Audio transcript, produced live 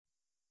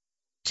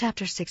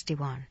Chapter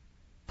 61.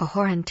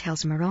 Pahoran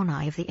tells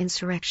Moroni of the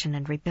insurrection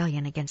and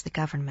rebellion against the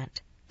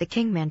government. The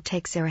kingmen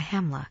take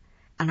Zarahemla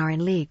and are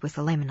in league with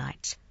the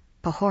Lamanites.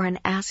 Pahoran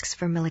asks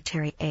for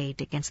military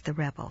aid against the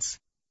rebels.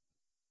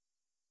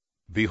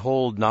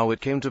 Behold, now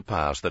it came to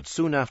pass that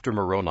soon after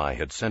Moroni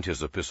had sent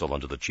his epistle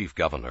unto the chief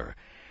governor,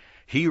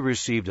 he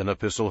received an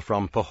epistle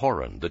from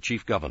Pahoran, the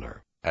chief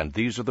governor, and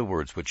these are the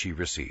words which he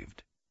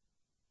received.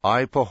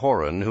 I,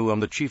 Pahoran, who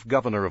am the chief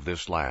governor of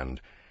this land,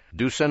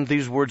 do send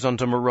these words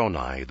unto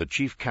Moroni, the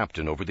chief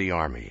captain over the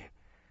army.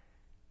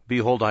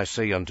 Behold, I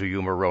say unto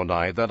you,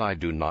 Moroni, that I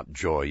do not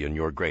joy in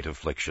your great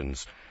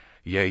afflictions,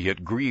 yea,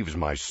 it grieves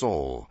my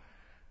soul.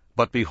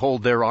 But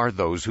behold, there are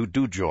those who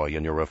do joy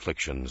in your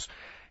afflictions,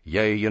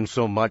 yea,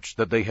 insomuch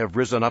that they have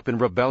risen up in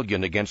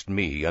rebellion against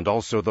me, and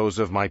also those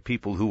of my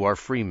people who are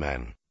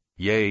freemen.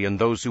 Yea, and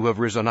those who have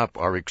risen up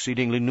are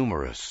exceedingly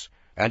numerous.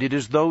 And it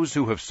is those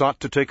who have sought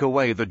to take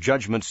away the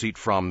judgment seat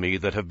from me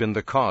that have been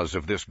the cause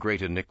of this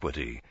great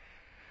iniquity.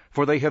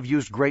 For they have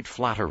used great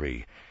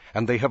flattery,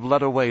 and they have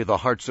led away the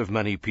hearts of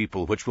many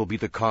people, which will be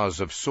the cause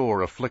of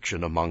sore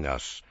affliction among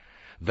us.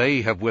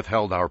 They have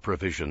withheld our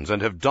provisions,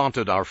 and have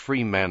daunted our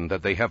free men,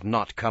 that they have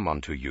not come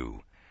unto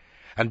you.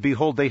 And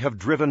behold, they have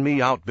driven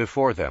me out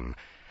before them,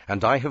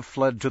 and I have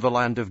fled to the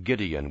land of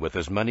Gideon with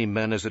as many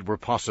men as it were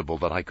possible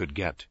that I could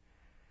get.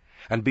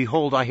 And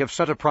behold, I have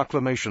set a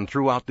proclamation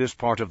throughout this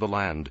part of the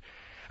land,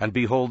 and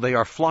behold, they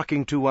are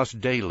flocking to us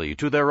daily,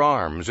 to their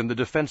arms, in the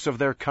defense of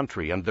their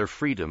country and their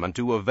freedom, and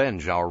to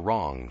avenge our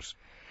wrongs.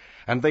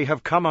 And they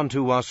have come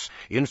unto us,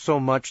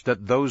 insomuch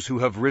that those who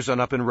have risen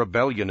up in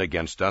rebellion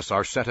against us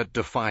are set at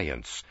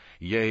defiance,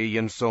 yea,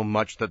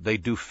 insomuch that they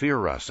do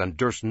fear us, and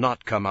durst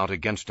not come out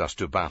against us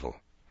to battle.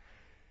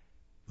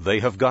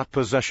 They have got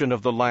possession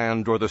of the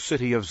land, or the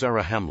city of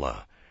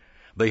Zarahemla.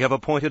 They have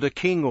appointed a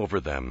king over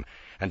them,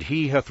 and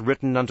he hath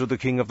written unto the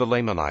king of the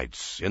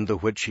Lamanites, in the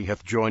which he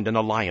hath joined an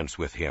alliance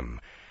with him.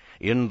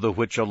 In the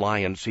which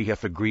alliance he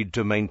hath agreed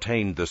to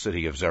maintain the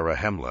city of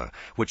Zarahemla,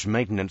 which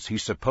maintenance he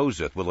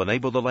supposeth will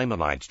enable the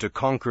Lamanites to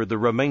conquer the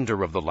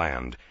remainder of the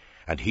land,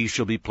 and he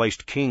shall be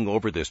placed king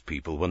over this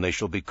people when they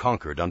shall be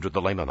conquered under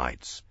the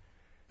Lamanites.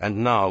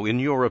 And now in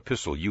your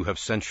epistle you have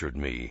censured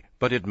me,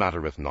 but it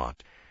mattereth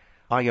not.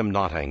 I am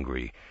not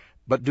angry,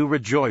 but do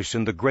rejoice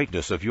in the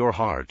greatness of your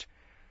heart.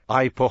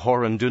 I,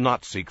 Pahoran, do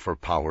not seek for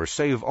power,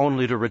 save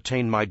only to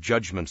retain my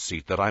judgment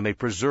seat, that I may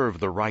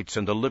preserve the rights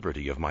and the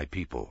liberty of my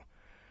people.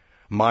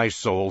 My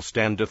soul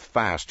standeth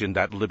fast in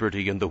that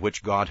liberty in the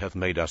which God hath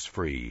made us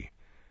free.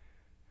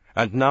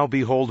 And now,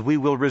 behold, we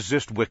will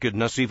resist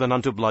wickedness even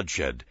unto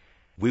bloodshed.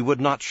 We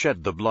would not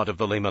shed the blood of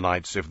the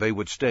Lamanites if they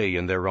would stay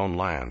in their own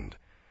land.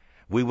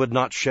 We would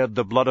not shed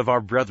the blood of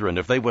our brethren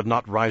if they would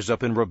not rise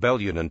up in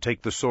rebellion and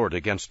take the sword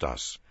against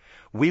us.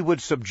 We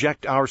would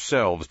subject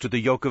ourselves to the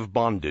yoke of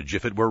bondage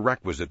if it were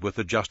requisite with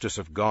the justice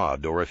of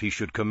God, or if he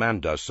should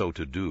command us so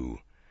to do.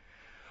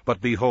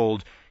 But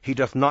behold, he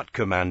doth not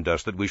command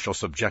us that we shall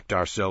subject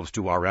ourselves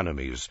to our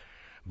enemies,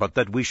 but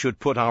that we should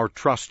put our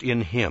trust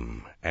in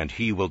him, and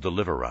he will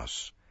deliver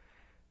us.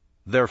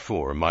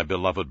 Therefore, my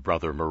beloved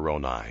brother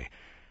Moroni,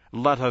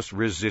 let us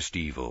resist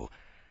evil,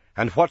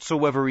 and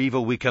whatsoever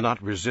evil we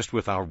cannot resist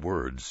with our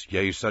words,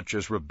 yea, such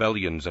as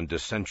rebellions and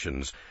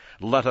dissensions,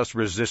 let us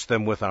resist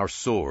them with our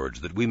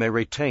swords, that we may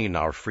retain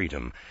our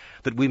freedom,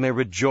 that we may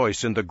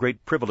rejoice in the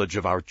great privilege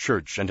of our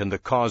church, and in the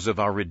cause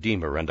of our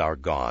Redeemer and our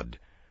God.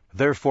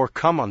 Therefore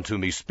come unto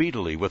me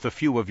speedily with a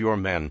few of your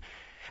men,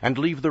 and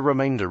leave the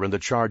remainder in the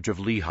charge of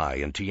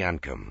Lehi and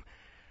Teancum.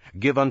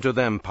 Give unto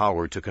them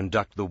power to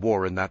conduct the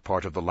war in that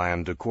part of the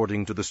land,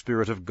 according to the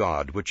Spirit of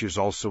God, which is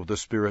also the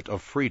Spirit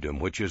of freedom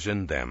which is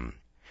in them.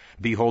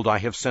 Behold, I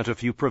have sent a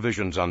few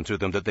provisions unto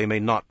them, that they may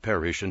not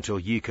perish until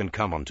ye can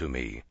come unto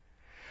me.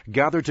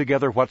 Gather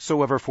together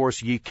whatsoever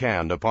force ye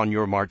can upon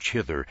your march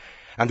hither,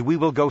 and we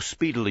will go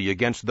speedily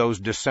against those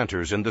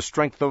dissenters in the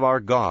strength of our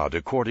God,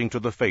 according to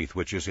the faith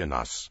which is in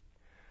us.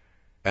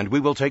 And we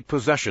will take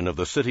possession of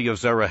the city of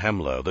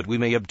Zarahemla, that we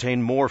may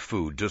obtain more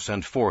food to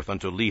send forth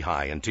unto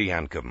Lehi and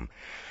Teancum.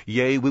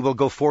 Yea, we will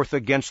go forth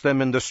against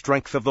them in the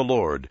strength of the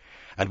Lord,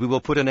 and we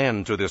will put an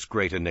end to this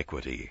great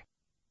iniquity.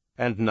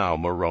 And now,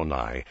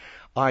 Moroni,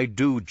 I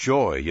do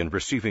joy in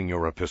receiving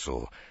your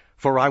epistle,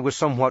 for I was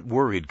somewhat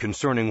worried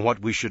concerning what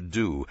we should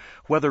do,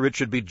 whether it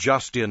should be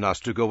just in us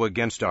to go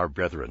against our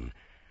brethren.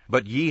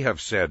 But ye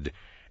have said,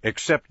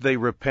 Except they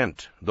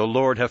repent, the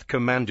Lord hath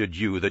commanded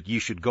you that ye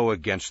should go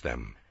against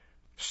them.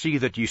 See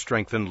that ye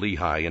strengthen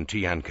Lehi and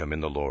Teancum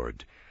in the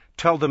Lord.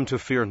 Tell them to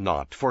fear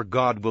not, for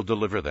God will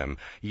deliver them,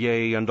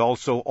 yea, and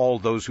also all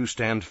those who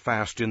stand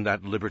fast in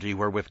that liberty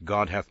wherewith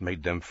God hath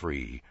made them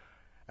free.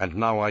 And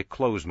now I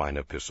close mine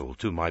epistle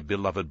to my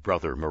beloved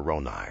brother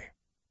Moroni.